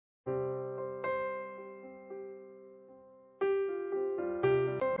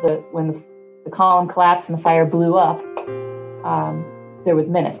when the column collapsed and the fire blew up, there was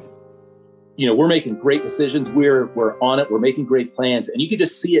minutes. We're making great decisions. We're on it. We're making great plans, and you could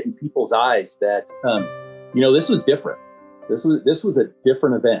just see it in people's eyes that this was different. This was a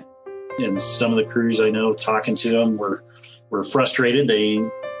different event. And some of the crews I know, talking to them, were frustrated. They,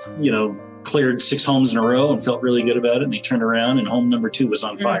 cleared 6 homes in a row and felt really good about it. And they turned around and home number 2 was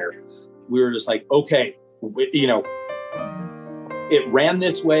on fire. We were just like, okay, it ran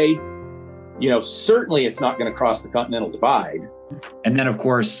this way. Certainly it's not going to cross the Continental Divide. And then, of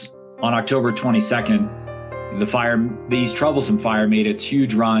course, on October 22nd, the East Troublesome fire made its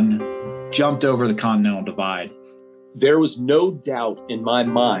huge run, jumped over the Continental Divide. There was no doubt in my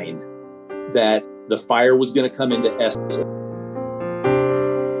mind that the fire was going to come into Estes.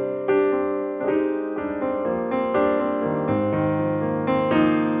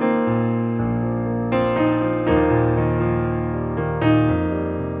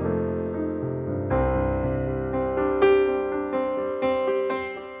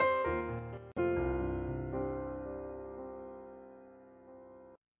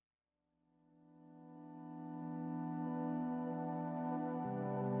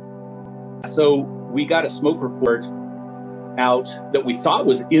 So we got a smoke report out that we thought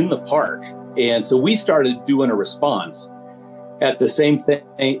was in the park. And so we started doing a response at the same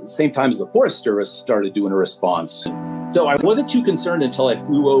time as the Forest Service started doing a response. So I wasn't too concerned until I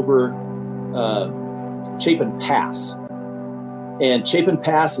flew over Chapin Pass. And Chapin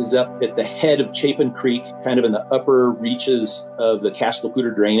Pass is up at the head of Chapin Creek, kind of in the upper reaches of the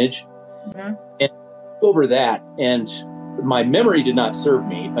Castelcooter drainage. Mm-hmm. And over that, and my memory did not serve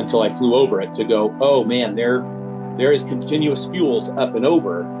me until I flew over it to go, oh man, there is continuous fuels up and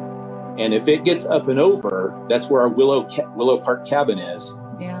over. And if it gets up and over, that's where our Willow Park cabin is.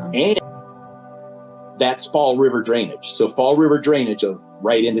 Yeah. And that's Fall River drainage. So Fall River drainage of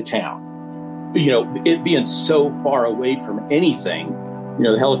right into town. It being so far away from anything,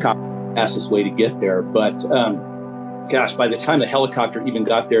 the helicopter fastest way to get there. But by the time the helicopter even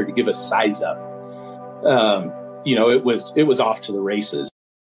got there to give us size up, it was off to the races.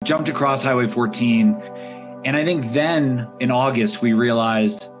 Jumped across Highway 14. And I think then in August, we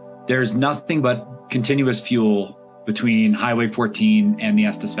realized there's nothing but continuous fuel between Highway 14 and the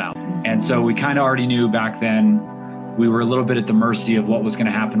Estes Valley. And so we kind of already knew back then we were a little bit at the mercy of what was going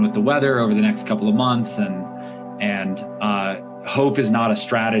to happen with the weather over the next couple of months. And hope is not a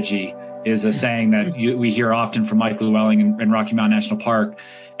strategy is a saying that we hear often from Mike Lewelling in Rocky Mountain National Park.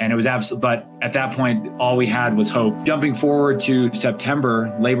 And it was absolute, but at that point, all we had was hope. Jumping forward to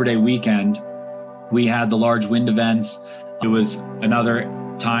September, Labor Day weekend, we had the large wind events. It was another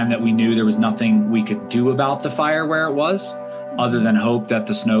time that we knew there was nothing we could do about the fire where it was, other than hope that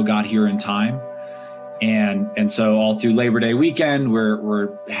the snow got here in time. And so all through Labor Day weekend, we're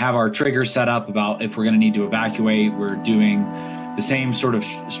have our trigger set up about if we're going to need to evacuate. We're doing the same sort of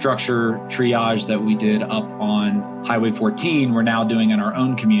structure triage that we did up on Highway 14, we're now doing in our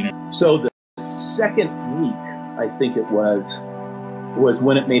own community. So the second week, I think it was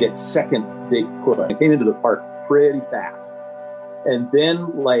when it made its second big push. It came into the park pretty fast. And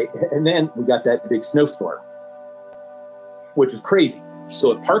then we got that big snowstorm, which was crazy.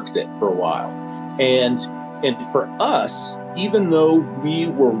 So it parked it for a while. And for us, even though we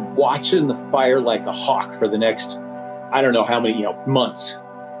were watching the fire like a hawk for the next, I don't know how many, months,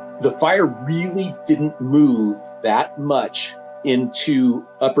 the fire really didn't move that much into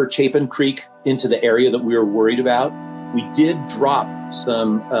Upper Chapin Creek, into the area that we were worried about. We did drop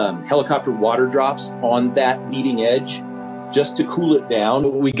some helicopter water drops on that leading edge just to cool it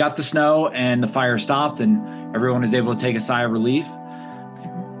down. We got the snow and the fire stopped and everyone was able to take a sigh of relief.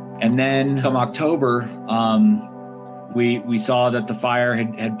 And then come October, we saw that the fire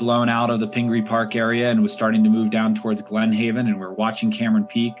had blown out of the Pingree Park area and was starting to move down towards Glen Haven, and we're watching Cameron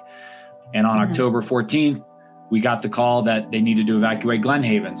Peak. And on October 14th, we got the call that they needed to evacuate Glen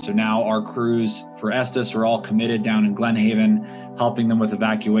Haven. So now our crews for Estes are all committed down in Glen Haven, helping them with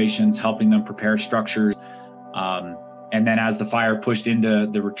evacuations, helping them prepare structures. And then as the fire pushed into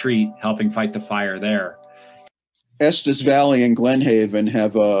the retreat, helping fight the fire there. Estes Valley and Glen Haven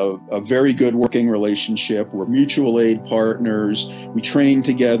have a very good working relationship. We're mutual aid partners. We train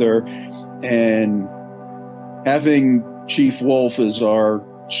together. And having Chief Wolf as our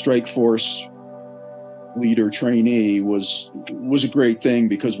strike force leader trainee was a great thing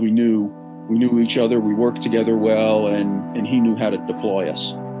because we knew each other. We worked together well, and he knew how to deploy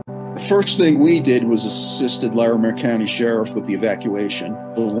us. The first thing we did was assisted Larimer County Sheriff with the evacuation.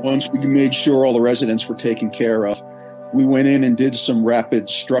 But once we made sure all the residents were taken care of, we went in and did some rapid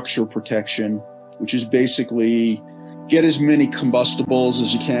structure protection, which is basically get as many combustibles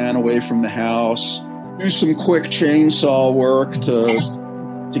as you can away from the house, do some quick chainsaw work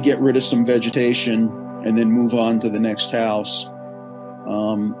to get rid of some vegetation, and then move on to the next house.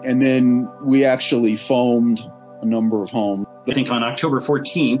 And then we actually foamed a number of homes. I think on October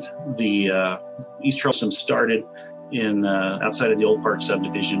 14th, the East Troublesome started in outside of the Old Park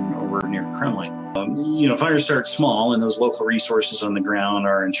subdivision over near Kremling. Fires start small, and those local resources on the ground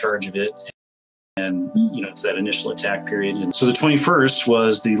are in charge of it. And, it's that initial attack period. And so the 21st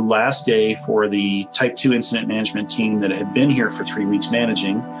was the last day for the Type 2 incident management team that had been here for 3 weeks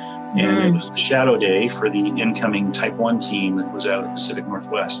managing. And it was shadow day for the incoming Type 1 team that was out in the Pacific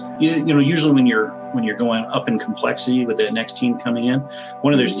Northwest. Usually when you're going up in complexity with that next team coming in,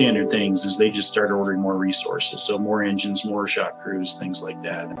 one of their standard things is they just start ordering more resources. So more engines, more shot crews, things like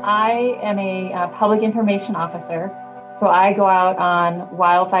that. I am a public information officer. So I go out on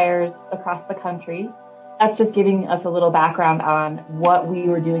wildfires across the country. That's just giving us a little background on what we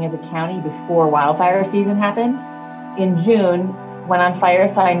were doing as a county before wildfire season happened. In June, went on fire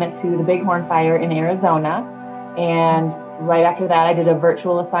assignment to the Bighorn Fire in Arizona. And right after that, I did a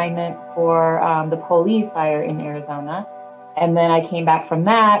virtual assignment for the police fire in Arizona. And then I came back from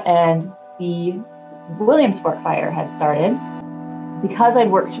that, and the Williamsport fire had started. Because I'd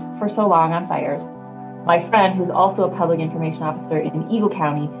worked for so long on fires, my friend, who's also a public information officer in Eagle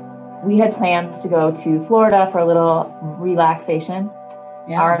County, we had plans to go to Florida for a little relaxation,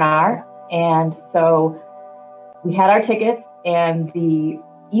 R&R. And so we had our tickets, and the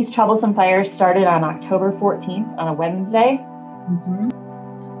East Troublesome fire started on October 14th on a Wednesday.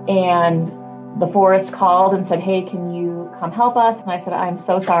 And the forest called and said, "Hey, can you come help us?" And I said, "I'm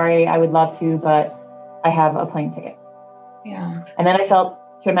so sorry. I would love to, but I have a plane ticket." Yeah. And then I felt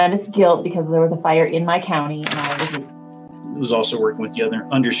tremendous guilt because there was a fire in my county, and I was leaving. It was also working with the other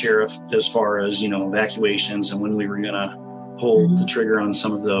undersheriff as far as, evacuations and when we were going to pull the trigger on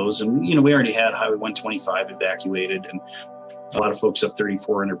some of those. And, we already had Highway 125 evacuated, and a lot of folks up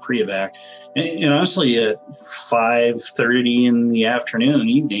 34 under pre-evac. And honestly, at 5:30 in the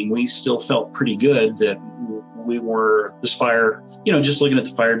evening, we still felt pretty good that this fire, just looking at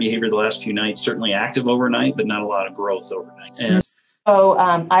the fire behavior the last few nights, certainly active overnight, but not a lot of growth overnight. And So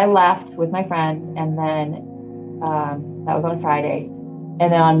I left with my friend, and then that was on a Friday.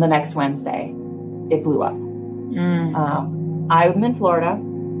 And then on the next Wednesday, it blew up. I'm in Florida.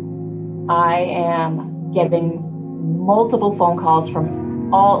 I am getting multiple phone calls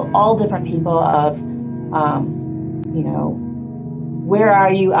from all different people of, where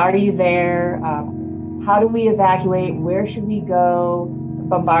are you? Are you there? How do we evacuate? Where should we go?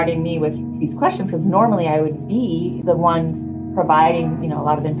 Bombarding me with these questions, because normally I would be the one providing, a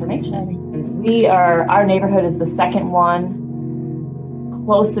lot of information. Our neighborhood is the second one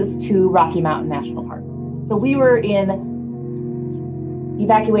closest to Rocky Mountain National Park. So we were in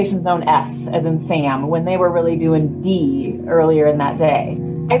evacuation zone S, as in Sam, when they were really doing D earlier in that day.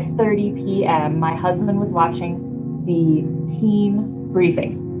 5:30 p.m., my husband was watching the team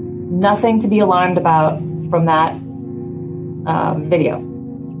briefing. Nothing to be alarmed about from that video.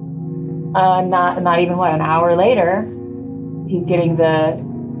 Not even an hour later, he's getting the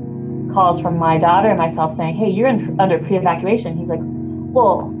calls from my daughter and myself saying, "Hey, you're under pre-evacuation." He's like,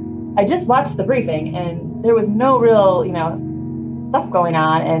 "Well, I just watched the briefing and there was no real, stuff going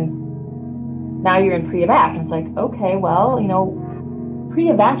on, and now you're in pre-evac." And it's like, okay, well,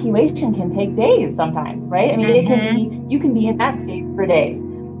 pre-evacuation can take days sometimes, right? I mean, you can be in that state for days.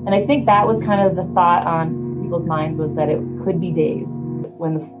 And I think that was kind of the thought on people's minds, was that it could be days.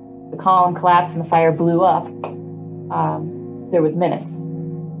 When the column collapsed and the fire blew up, there was minutes.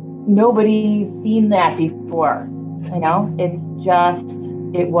 Nobody's seen that before. It's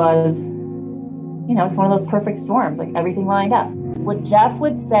one of those perfect storms, like everything lined up. What Jeff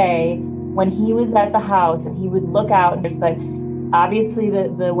would say when he was at the house and he would look out, but obviously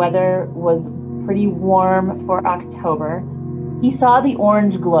the weather was pretty warm for October. He saw the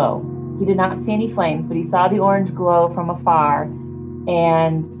orange glow. He did not see any flames, but he saw the orange glow from afar.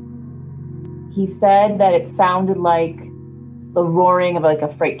 And he said that it sounded like the roaring of like a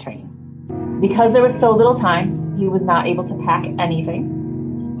freight train. Because there was so little time, he was not able to pack anything.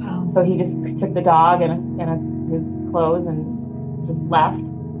 Wow. So he just took the dog and his clothes and just left.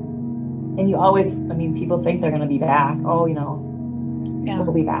 And you always, people think they're going to be back. Oh,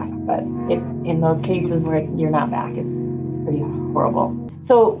 we'll be back. But in those cases where you're not back, it's pretty horrible.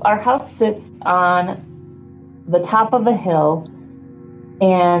 So our house sits on the top of a hill,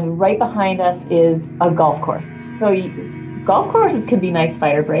 and right behind us is a golf course. So golf courses can be nice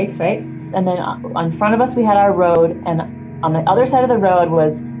fire breaks, right? And then in front of us, we had our road, and on the other side of the road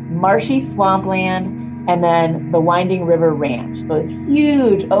was marshy swampland and then the Winding River Ranch. So this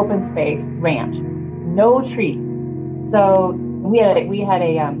huge open space ranch, no trees. So we had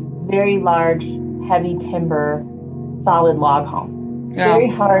a very large, heavy timber, solid log home. Yeah. Very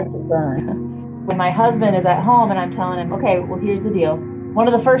hard to burn. When my husband is at home and I'm telling him, okay, well, here's the deal. One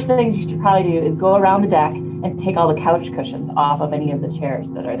of the first things you should probably do is go around the deck and take all the couch cushions off of any of the chairs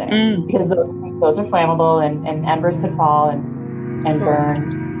that are there, because those are flammable and embers could fall and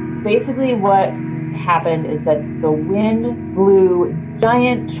burn. Basically what happened is that the wind blew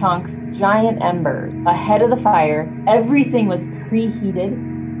giant chunks, giant embers ahead of the fire. Everything was preheated.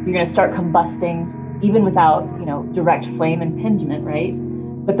 You're going to start combusting even without, direct flame impingement, right?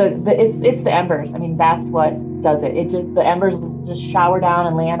 But it's the embers. I mean, that's what does it. The embers just shower down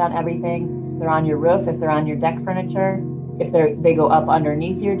and land on everything. They're on your roof, if they're on your deck furniture, if they go up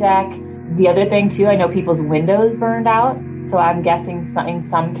underneath your deck. The other thing too, I know people's windows burned out. So I'm guessing in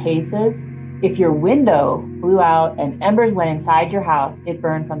some cases, if your window blew out and embers went inside your house, it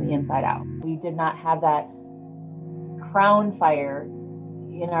burned from the inside out. We did not have that crown fire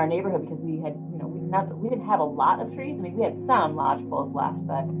in our neighborhood because we didn't have a lot of trees. I mean, we had some lodgepoles left,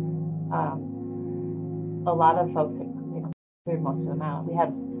 but a lot of folks had cleared most of them out. We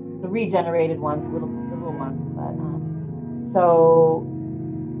had the regenerated ones, the little ones, but so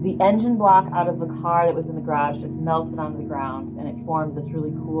the engine block out of the car that was in the garage just melted onto the ground, and it formed this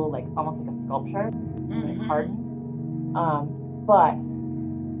really cool, almost like a sculpture, and it hardened. But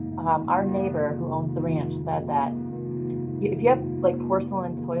our neighbor who owns the ranch said that if you have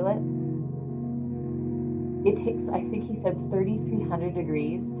porcelain toilet, it takes, I think he said, 3,300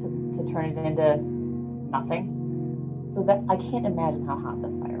 degrees to turn it into nothing. So that I can't imagine how hot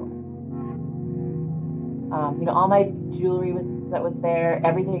this fire was. All my jewelry that was there,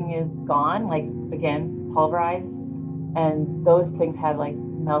 everything is gone, again, pulverized. And those things had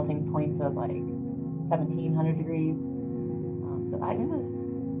melting points of 1,700 degrees. So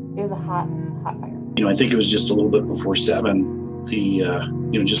it was a hot fire. I think it was just a little bit before 7.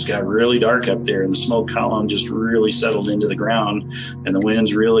 Just got really dark up there, and the smoke column just really settled into the ground, and the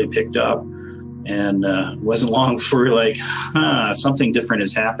winds really picked up. And it wasn't long before we were something different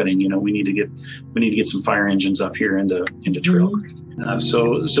is happening. We need to get some fire engines up here into Trail Creek.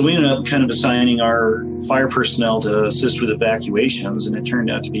 So we ended up kind of assigning our fire personnel to assist with evacuations, and it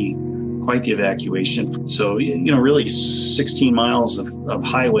turned out to be quite the evacuation. So really 16 miles of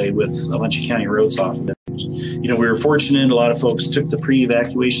highway with a bunch of county roads off of it. We were fortunate. A lot of folks took the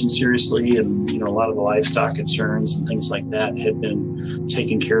pre-evacuation seriously, and a lot of the livestock concerns and things like that had been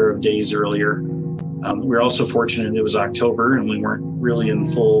taken care of days earlier. We were also fortunate it was October and we weren't really in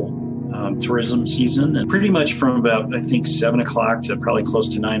full tourism season. And pretty much from about, I think, 7 o'clock to probably close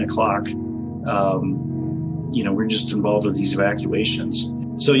to 9 o'clock, we're just involved with these evacuations.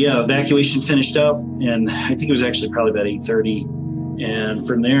 So yeah, evacuation finished up, and I think it was actually probably about 8:30. And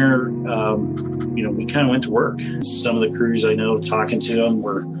from there, we kind of went to work. Some of the crews I know, talking to them,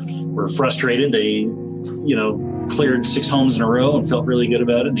 were frustrated. They, cleared 6 homes in a row and felt really good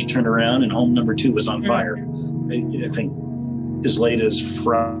about it. And they turned around and home number 2 was on fire. I think as late as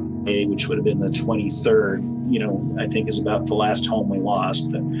Friday, which would have been the 23rd, I think is about the last home we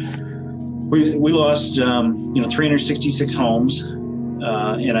lost. But we lost, 366 homes.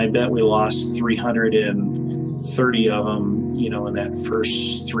 And I bet we lost 330 of them, in that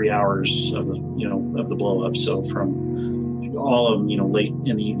first 3 hours of the blow up. So from all of them, late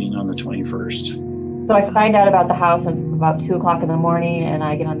in the evening on the 21st. So I find out about the house at about 2 o'clock in the morning, and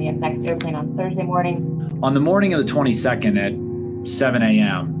I get on the next airplane on Thursday morning. On the morning of the 22nd at 7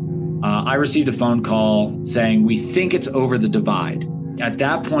 a.m., I received a phone call saying, we think it's over the divide. At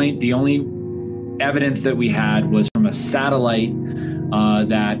that point, the only evidence that we had was from a satellite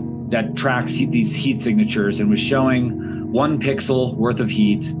that tracks these heat signatures and was showing 1 pixel worth of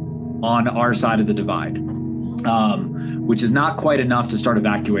heat on our side of the divide, which is not quite enough to start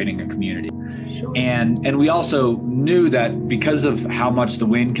evacuating a community. And we also knew that because of how much the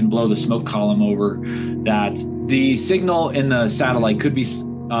wind can blow the smoke column over, that the signal in the satellite could be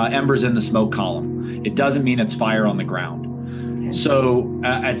embers in the smoke column. It doesn't mean it's fire on the ground. Okay. So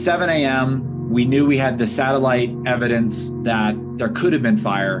at 7 a.m., we knew we had the satellite evidence that there could have been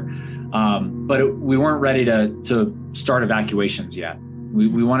fire, but we weren't ready to start evacuations yet.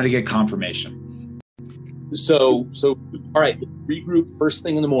 We wanted to get confirmation. So all right, regroup first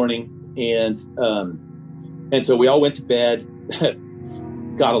thing in the morning. And so we all went to bed,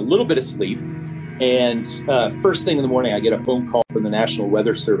 got a little bit of sleep. And first thing in the morning, I get a phone call from the National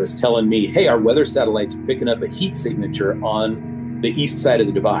Weather Service telling me, hey, our weather satellites are picking up a heat signature on the east side of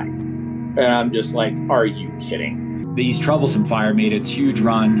the divide. And I'm just like, are you kidding? The East Troublesome fire made its huge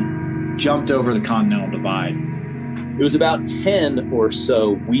run jumped over the Continental Divide. It was about 10 or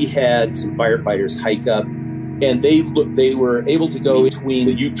so. We had some firefighters hike up, and they were able to go between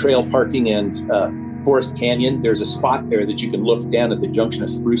the Ute Trail parking and Forest Canyon. There's a spot there that you can look down at the junction of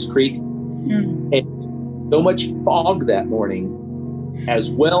Spruce Creek. And so much fog that morning,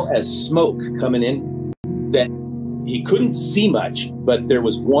 as well as smoke coming in, that he couldn't see much, but there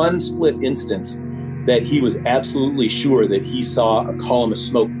was one split instance that he was absolutely sure that he saw a column of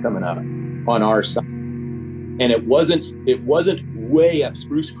smoke coming up on our side. And it wasn't way up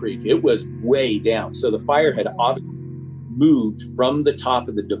Spruce Creek. It was way down. So the fire had obviously moved from the top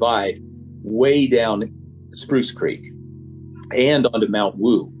of the divide way down Spruce Creek and onto Mount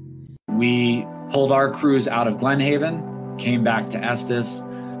Woo. We pulled our crews out of Glen Haven, came back to Estes,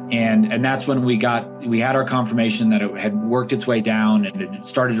 and that's when we had our confirmation that it had worked its way down and it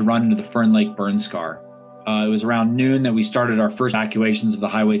started to run into the Fern Lake burn scar. It was around noon that we started our first evacuations of the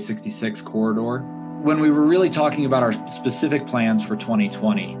Highway 66 corridor. When we were really talking about our specific plans for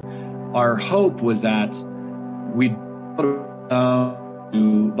 2020, our hope was that we'd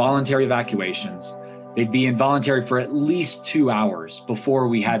do voluntary evacuations. They'd be involuntary for at least 2 hours before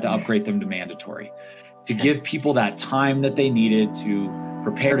we had to upgrade them to mandatory, to give people that time that they needed to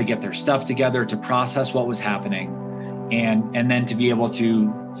prepare, to get their stuff together, to process what was happening, and then to be able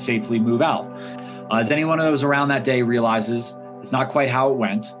to safely move out. As anyone who was around that day realizes, it's not quite how it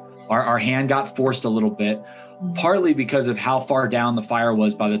went. Our hand got forced a little bit, partly because of how far down the fire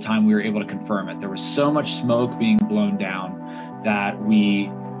was by the time we were able to confirm it. There was so much smoke being blown down that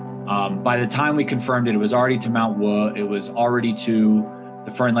by the time we confirmed it, it was already to Mount Woo. It was already to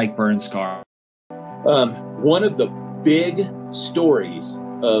the Fern Lake burn scar. One of the big stories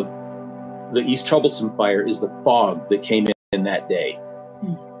of the East Troublesome fire is the fog that came in that day.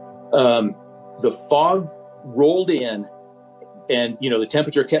 The fog rolled in, and the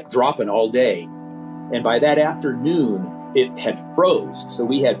temperature kept dropping all day. And by that afternoon, it had froze. So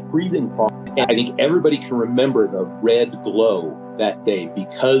we had freezing fog. And I think everybody can remember the red glow that day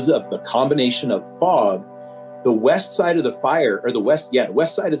because of the combination of fog. The west side of the fire, or the west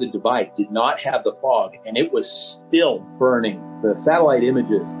side of the divide did not have the fog, and it was still burning. The satellite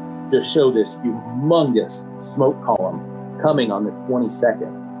images just show this humongous smoke column coming on the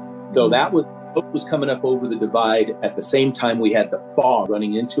 22nd. So that was coming up over the divide at the same time we had the fog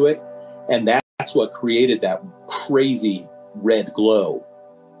running into it, and that's what created that crazy red glow.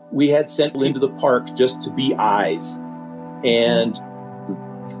 We had sent into the park just to be eyes, and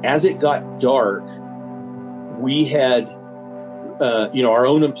as it got dark, we had, our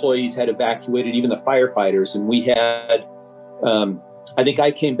own employees had evacuated, even the firefighters, and we had, I think I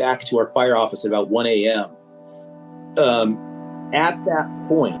came back to our fire office at about 1 a.m. At that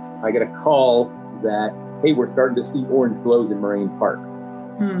point, I got a call that, hey, we're starting to see orange glows in Moraine Park.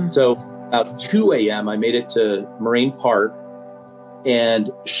 So about 2 a.m., I made it to Moraine Park,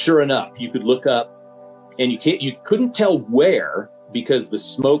 and sure enough, you could look up, and you couldn't tell where because the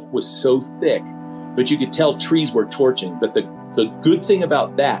smoke was so thick, but you could tell trees were torching. But the good thing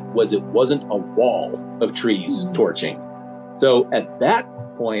about that was it wasn't a wall of trees torching. So at that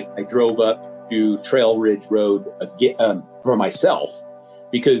point, I drove up to Trail Ridge Road for myself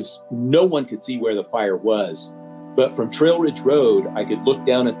because no one could see where the fire was. But from Trail Ridge Road, I could look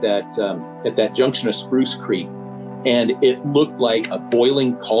down at that junction of Spruce Creek, and it looked like a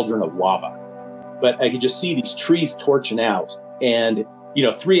boiling cauldron of lava. But I could just see these trees torching out. And,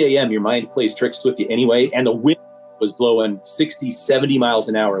 3 a.m., your mind plays tricks with you anyway. And the wind was blowing 60, 70 miles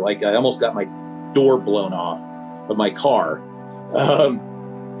an hour. Like I almost got my door blown off of my car.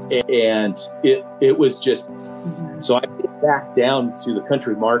 And it was just, so I get back down to the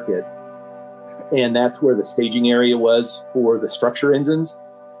country market, and that's where the staging area was for the structure engines.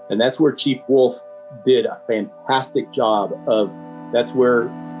 And that's where Chief Wolf did a fantastic job that's where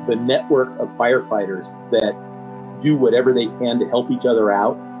the network of firefighters that do whatever they can to help each other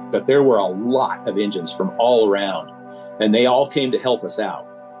out. But there were a lot of engines from all around, and they all came to help us out.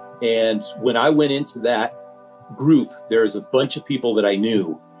 And when I went into that group, there's a bunch of people that I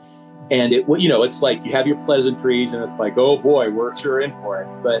knew. And it's like you have your pleasantries, and it's like, oh boy, we're sure in for it.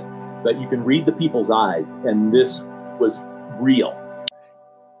 But you can read the people's eyes, and this was real.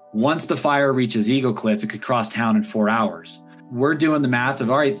 Once the fire reaches Eagle Cliff, it could cross town in 4 hours. We're doing the math of,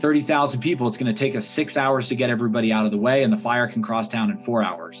 all right, 30,000 people. It's going to take us 6 hours to get everybody out of the way, and the fire can cross town in 4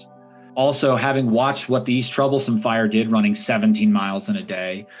 hours. Also, having watched what the East Troublesome fire did, running 17 miles in a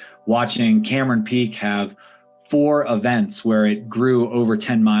day, watching Cameron Peak have 4 events where it grew over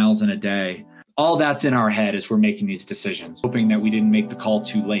 10 miles in a day. All that's in our head as we're making these decisions, hoping that we didn't make the call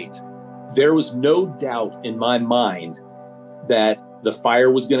too late. There was no doubt in my mind that the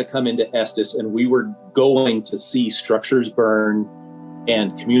fire was going to come into Estes, and we were going to see structures burn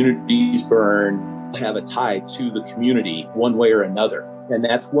and communities burn, have a tie to the community one way or another. And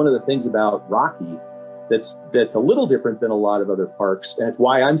that's one of the things about Rocky that's a little different than a lot of other parks. And it's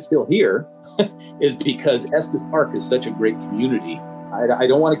why I'm still here, is because Estes Park is such a great community. I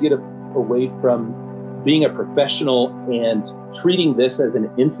don't want to get away from being a professional and treating this as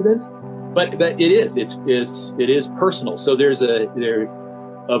an incident, but it is personal. So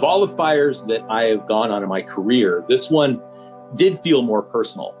of all the fires that I have gone on in my career, this one did feel more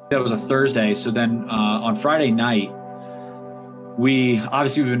personal. That was a Thursday. So then on Friday night, we've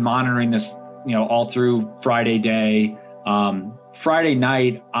been monitoring this, all through Friday day. Friday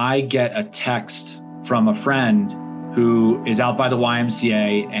night, I get a text from a friend who is out by the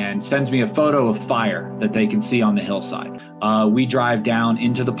YMCA and sends me a photo of fire that they can see on the hillside. We drive down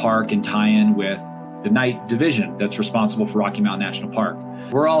into the park and tie in with the night division that's responsible for Rocky Mountain National Park.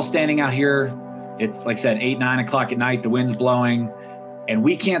 We're all standing out here. It's like I said, 8, 9 o'clock at night, the wind's blowing, and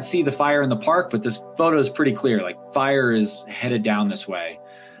we can't see the fire in the park, but this photo is pretty clear. Like, fire is headed down this way.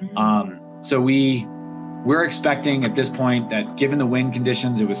 So we're expecting at this point that, given the wind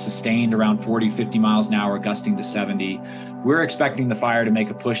conditions, it was sustained around 40, 50 miles an hour, gusting to 70. We're expecting the fire to make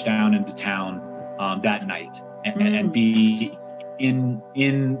a push down into town that night and be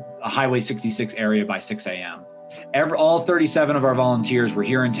in a Highway 66 area by 6 a.m. All 37 of our volunteers were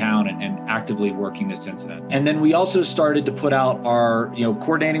here in town and actively working this incident. And then we also started to put out our,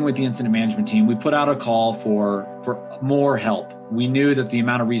 coordinating with the incident management team, we put out a call for more help. We knew that the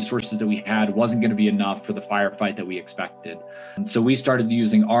amount of resources that we had wasn't going to be enough for the firefight that we expected. And so we started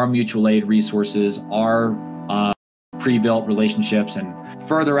using our mutual aid resources, our pre-built relationships, and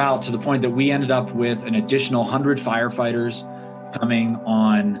further out to the point that we ended up with an additional 100 firefighters coming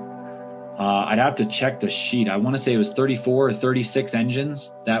on. I'd have to check the sheet. I want to say it was 34 or 36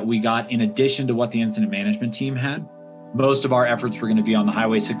 engines that we got in addition to what the incident management team had. Most of our efforts were going to be on the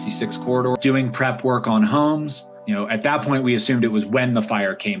Highway 66 corridor, doing prep work on homes. At that point, we assumed it was when the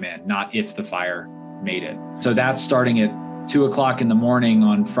fire came in, not if the fire made it. So that's starting at 2 o'clock in the morning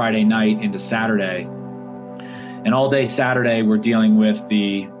on Friday night into Saturday. And all day Saturday, we're dealing with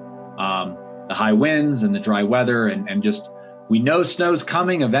the high winds and the dry weather and just, we know snow's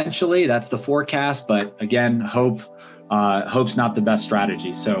coming eventually. That's the forecast. But again, hope's not the best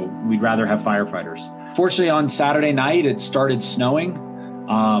strategy. So we'd rather have firefighters. Fortunately, on Saturday night, it started snowing,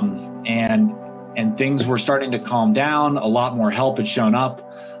 and things were starting to calm down. A lot more help had shown up.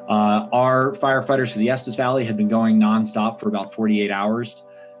 Our firefighters for the Estes Valley had been going nonstop for about 48 hours.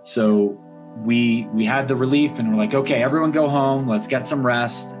 So we had the relief, and we're like, okay, everyone go home. Let's get some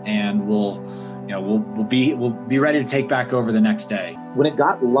rest, and we'll be ready to take back over the next day. When it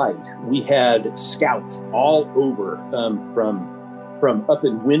got light, we had scouts all over, from up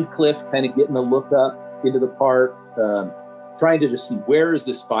in Windcliff, kind of getting a look up into the park, trying to just see, where is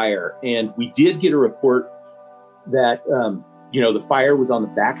this fire? And we did get a report that, the fire was on the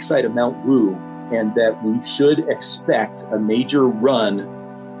backside of Mount Woo, and that we should expect a major run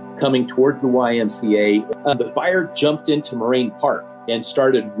coming towards the YMCA. The fire jumped into Moraine Park and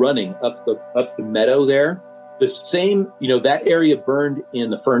started running up the meadow there. The same, that area burned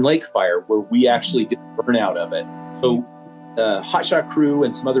in the Fern Lake fire, where we actually did burn out of it. So Hotshot Crew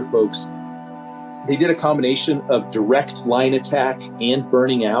and some other folks, they did a combination of direct line attack and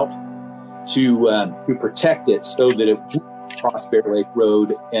burning out to protect it, so that it would cross Bear Lake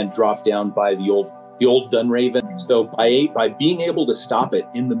Road and drop down by the old Dunraven. So by being able to stop it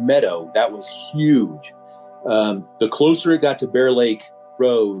in the meadow, that was huge. The closer it got to Bear Lake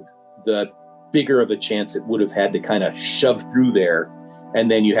Road, the bigger of a chance it would have had to kind of shove through there.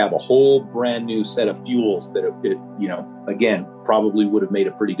 And then you have a whole brand new set of fuels that it again, probably would have made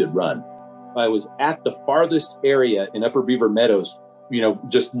a pretty good run. I was at the farthest area in Upper Beaver Meadows,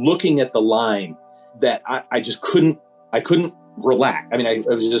 just looking at the line, that I just couldn't relax. I mean,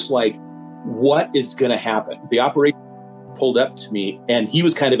 I was just like, what is going to happen? The operator pulled up to me, and he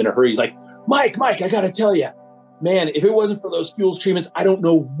was kind of in a hurry. He's like, Mike, I got to tell you, man, if it wasn't for those fuels treatments, I don't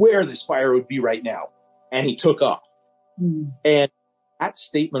know where this fire would be right now. And he took off. And that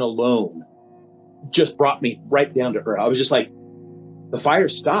statement alone just brought me right down to earth. I was just like, the fire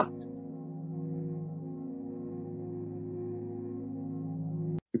stopped.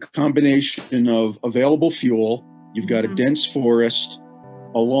 The combination of available fuel, you've got a dense forest,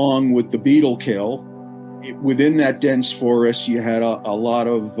 along with the beetle kill. Within that dense forest, you had a lot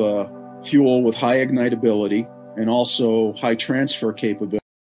of fuel with high ignitability and also high transfer capability.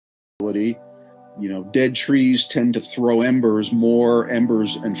 Dead trees tend to throw more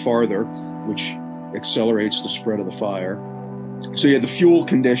embers and farther, which accelerates the spread of the fire. So you had the fuel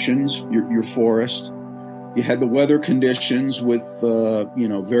conditions, your forest. You had the weather conditions with,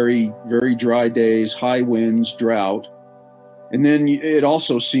 very, very dry days, high winds, drought. And then it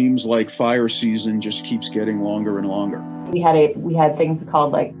also seems like fire season just keeps getting longer and longer. We had things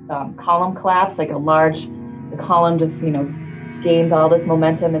called column collapse, the column just, gains all this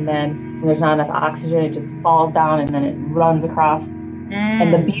momentum, and then when there's not enough oxygen, it just falls down and then it runs across.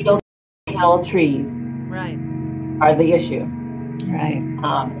 And the beetle kill trees are the issue. Right.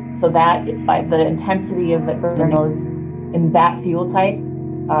 So that by the intensity of it in that fuel type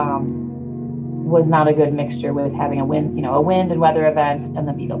was not a good mixture with having a wind and weather event and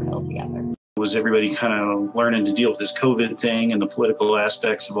the beetle kill together. Was everybody kind of learning to deal with this COVID thing and the political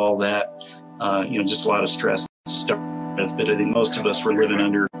aspects of all that? Just a lot of stress to start with. But I think most of us were living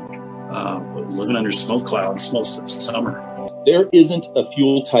under smoke clouds most of the summer. There isn't a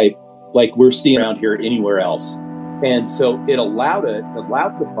fuel type like we're seeing around here anywhere else. And so it allowed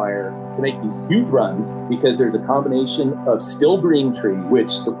the fire to make these huge runs because there's a combination of still green trees, which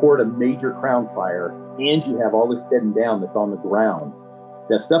support a major crown fire, and you have all this dead and down that's on the ground.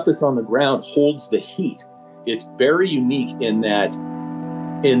 That stuff that's on the ground holds the heat. It's very unique in that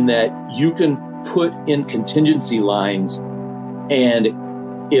you can put in contingency lines, and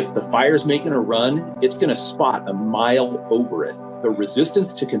if the fire's making a run, it's going to spot a mile over it. The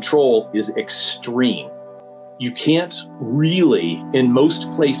resistance to control is extreme. You can't really, in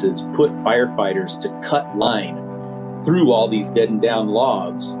most places, put firefighters to cut line through all these dead and down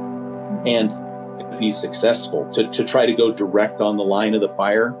logs and be successful to try to go direct on the line of the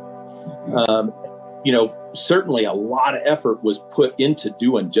fire. Certainly a lot of effort was put into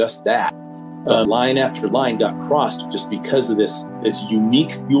doing just that. Line after line got crossed just because of this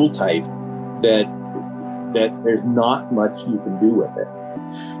unique fuel type that there's not much you can do with it.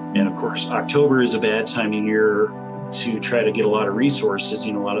 And of course, October is a bad time of year to try to get a lot of resources.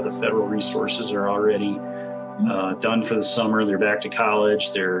 A lot of the federal resources are already done for the summer. They're back to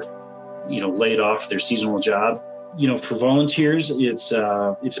college. They're, laid off their seasonal job. For volunteers, it's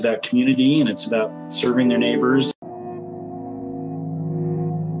about community and it's about serving their neighbors.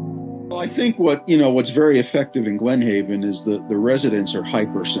 Well, I think what's very effective in Glen Haven is the residents are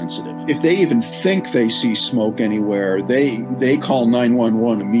hypersensitive. If they even think they see smoke anywhere, they call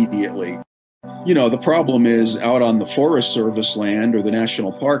 911 immediately. The problem is out on the Forest Service land or the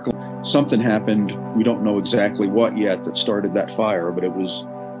National Park, something happened. We don't know exactly what yet that started that fire, but it was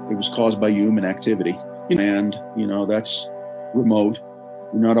caused by human activity. And, that's remote.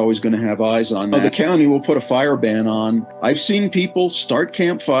 You're not always going to have eyes on that. The county will put a fire ban on. I've seen people start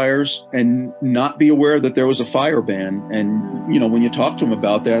campfires and not be aware that there was a fire ban. And, when you talk to them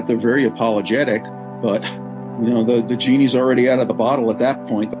about that, they're very apologetic. But, the genie's already out of the bottle at that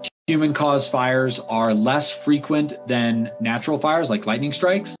point. Human-caused fires are less frequent than natural fires like lightning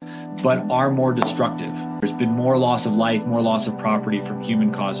strikes, but are more destructive. There's been more loss of life, more loss of property from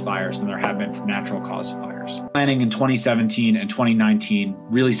human-caused fires than there have been from natural-caused fires. Planning in 2017 and 2019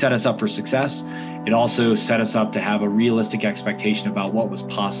 really set us up for success. It also set us up to have a realistic expectation about what was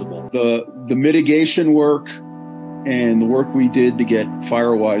possible. The mitigation work and the work we did to get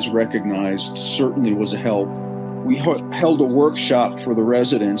FireWise recognized certainly was a help. We held a workshop for the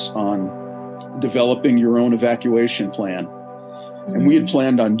residents on developing your own evacuation plan. And we had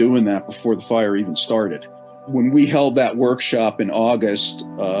planned on doing that before the fire even started. When we held that workshop in August,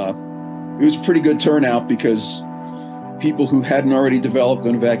 it was a pretty good turnout because people who hadn't already developed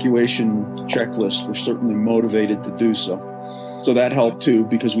an evacuation checklist were certainly motivated to do so. So that helped too,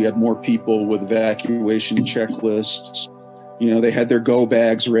 because we had more people with evacuation checklists. They had their go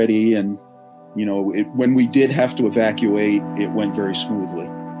bags ready, and when we did have to evacuate, it went very smoothly.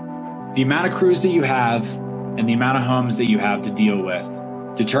 The amount of crews that you have and the amount of homes that you have to deal with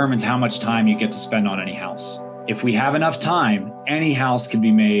determines how much time you get to spend on any house. If we have enough time, any house can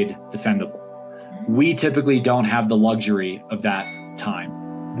be made defendable. We typically don't have the luxury of that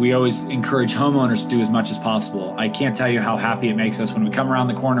time. We always encourage homeowners to do as much as possible. I can't tell you how happy it makes us when we come around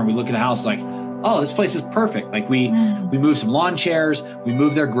the corner and we look at the house like, oh, this place is perfect. We move some lawn chairs, we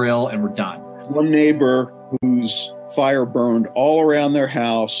move their grill, and we're done. One neighbor whose fire burned all around their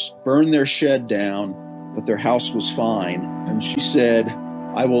house, burned their shed down, but their house was fine. And she said,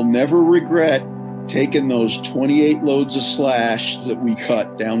 I will never regret taking those 28 loads of slash that we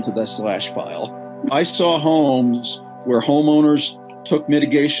cut down to the slash pile. I saw homes where homeowners took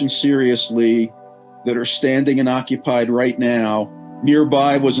mitigation seriously that are standing and occupied right now.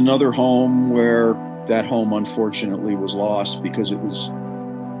 Nearby was another home where that home unfortunately was lost because it was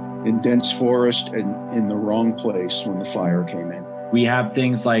in dense forest and in the wrong place when the fire came in. We have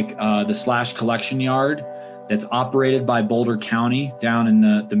things like the slash collection yard that's operated by Boulder County down in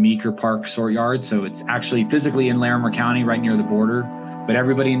the Meeker Park Sort Yard. So it's actually physically in Larimer County, right near the border. But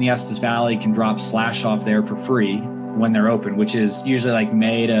everybody in the Estes Valley can drop slash off there for free when they're open, which is usually like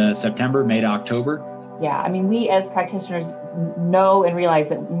May to September, May to October. Yeah, I mean, we as practitioners know and realize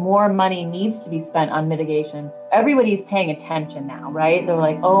that more money needs to be spent on mitigation. Everybody's paying attention now, right? They're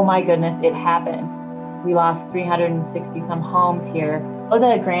like, oh my goodness, it happened. We lost 360 some homes here. Oh,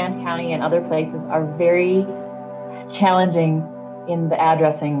 that Grand County and other places are very challenging in the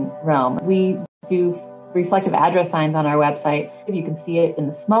addressing realm. We do reflective address signs on our website. You can see it in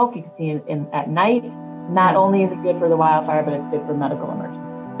the smoke, you can see it at night. Not only is it good for the wildfire, but it's good for medical emergency.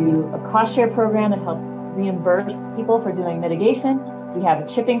 We do a cost share program that helps reimburse people for doing mitigation. We have a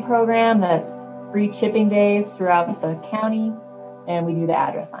chipping program that's free chipping days throughout the county, and we do the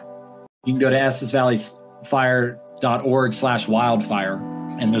address sign. You can go to estesvalleyfire.org/wildfire,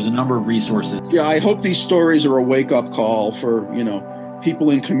 and there's a number of resources. Yeah, I hope these stories are a wake-up call for,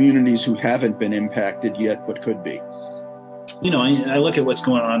 people in communities who haven't been impacted yet, but could be. I look at what's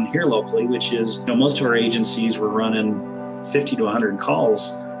going on here locally, which is, most of our agencies were running 50 to 100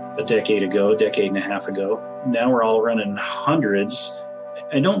 calls a decade and a half ago. Now we're all running hundreds.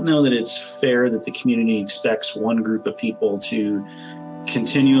 I don't know that it's fair that the community expects one group of people to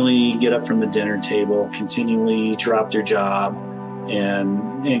continually get up from the dinner table, continually drop their job,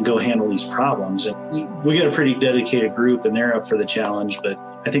 and go handle these problems. And we got a pretty dedicated group, and they're up for the challenge, but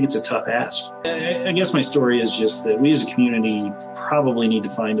I think it's a tough ask. I guess my story is just that we as a community probably need to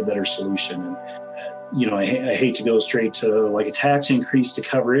find a better solution. And, I hate to go straight to like a tax increase to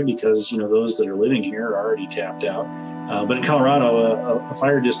cover it because, those that are living here are already tapped out. But in Colorado, a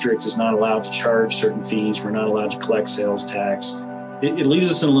fire district is not allowed to charge certain fees. We're not allowed to collect sales tax. It leaves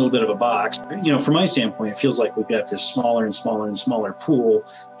us in a little bit of a box. From my standpoint, it feels like we've got this smaller and smaller and smaller pool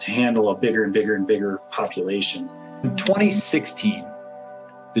to handle a bigger and bigger and bigger population. In 2016,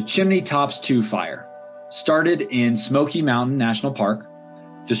 the Chimney Tops 2 fire started in Smoky Mountain National Park,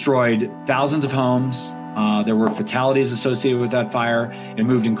 destroyed thousands of homes. There were fatalities associated with that fire. It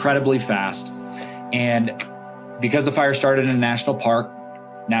moved incredibly fast. And because the fire started in a national park,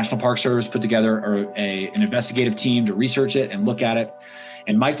 National Park Service put together an investigative team to research it and look at it.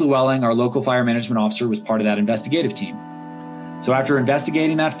 And Mike Lewelling, our local fire management officer, was part of that investigative team. So after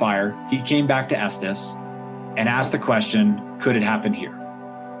investigating that fire, he came back to Estes and asked the question, could it happen here?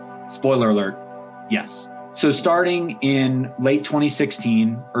 Spoiler alert, yes. So starting in late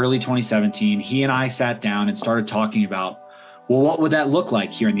 2016, early 2017, he and I sat down and started talking about, well, what would that look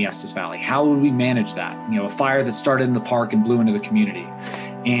like here in the Estes Valley? How would we manage that? A fire that started in the park and blew into the community.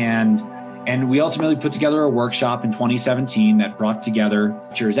 And we ultimately put together a workshop in 2017 that brought together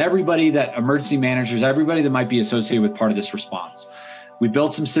everybody, that emergency managers, everybody that might be associated with part of this response. We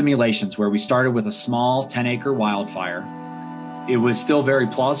built some simulations where we started with a small 10-acre wildfire. It was still very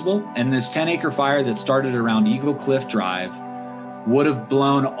plausible. And this 10-acre fire that started around Eagle Cliff Drive would have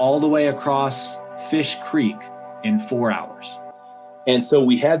blown all the way across Fish Creek in 4 hours. And so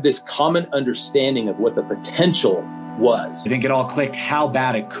we had this common understanding of what the potential was. I think it all clicked how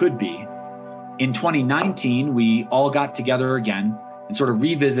bad it could be. In 2019, we all got together again and sort of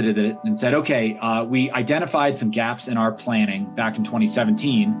revisited it and said, okay, we identified some gaps in our planning back in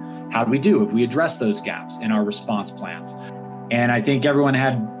 2017. How do we do if we address those gaps in our response plans? And I think everyone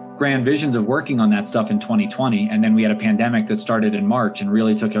had grand visions of working on that stuff in 2020. And then we had a pandemic that started in March and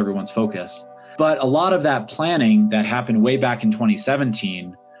really took everyone's focus. But a lot of that planning that happened way back in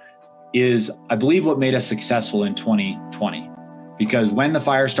 2017 is, I believe, what made us successful in 2020. Because when the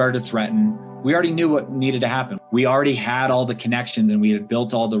fire started to threaten, we already knew what needed to happen. We already had all the connections and we had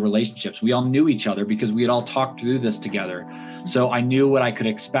built all the relationships. We all knew each other because we had all talked through this together. So I knew what I could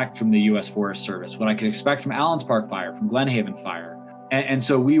expect from the U.S. Forest Service, what I could expect from Allens Park Fire, from Glen Fire. And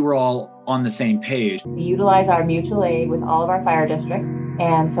so we were all on the same page. We utilize our mutual aid with all of our fire districts.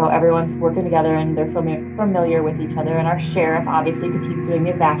 And so everyone's working together and they're familiar with each other. And our sheriff, obviously, because he's doing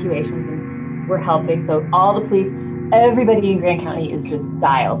the evacuations and we're helping. So all the police, everybody in Grand County is just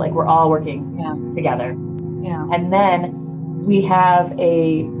dialed. Like we're all working together. Yeah. And then we have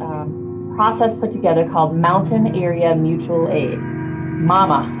a process put together called Mountain Area Mutual Aid,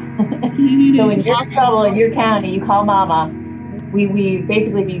 MAMA. So when you're in trouble in your county, you call MAMA. We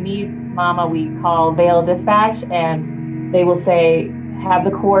basically, if you need MAMA, we call Vail Dispatch, and they will say, have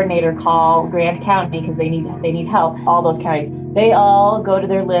the coordinator call Grand County because they need help. All those counties, they all go to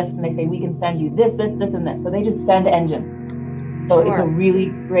their list and they say, we can send you this, this, this, and this. So they just send engines. So It's a really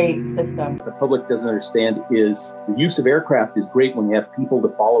great system. What the public doesn't understand is the use of aircraft is great when you have people to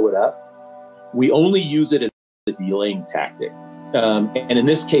follow it up. We only use it as a delaying tactic. And in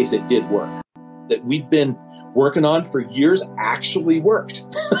this case, it did work. That we've been working on for years actually worked.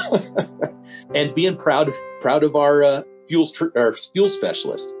 And being proud of our fuel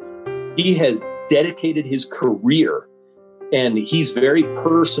specialist. He has dedicated his career, and he's very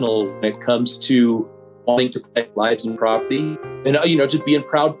personal when it comes to wanting to protect lives and property, and just being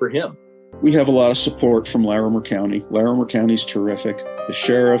proud for him. We have a lot of support from Larimer County. Larimer County's terrific. The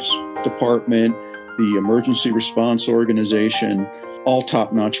Sheriff's Department, the Emergency Response Organization, all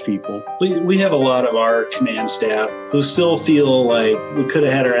top-notch people. We have a lot of our command staff who still feel like we could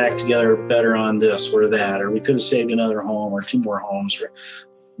have had our act together better on this or that, or we could have saved another home or 2 more homes.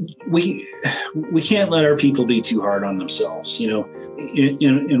 We can't let our people be too hard on themselves.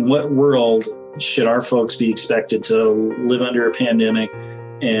 In what world should our folks be expected to live under a pandemic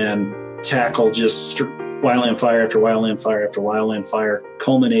and tackle just wildland fire after wildland fire after wildland fire,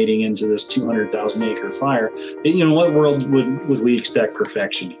 culminating into this 200,000 acre fire? In what world would we expect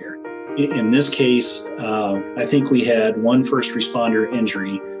perfection here? In this case, I think we had 1 first responder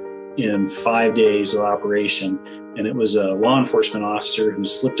injury in 5 days of operation, and it was a law enforcement officer who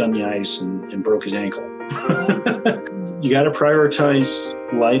slipped on the ice and broke his ankle. You got to prioritize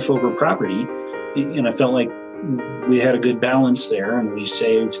life over property, and I felt like we had a good balance there, and we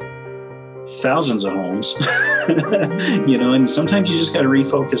saved thousands of homes. And sometimes you just got to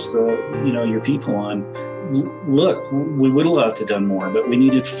refocus your people on, look, we would have loved to have done more, but we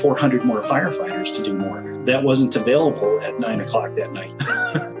needed 400 more firefighters to do more. That wasn't available at 9:00 that night.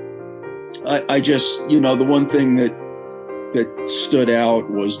 I just, the one thing that stood out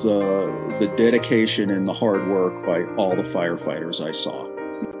was the dedication and the hard work by all the firefighters I saw.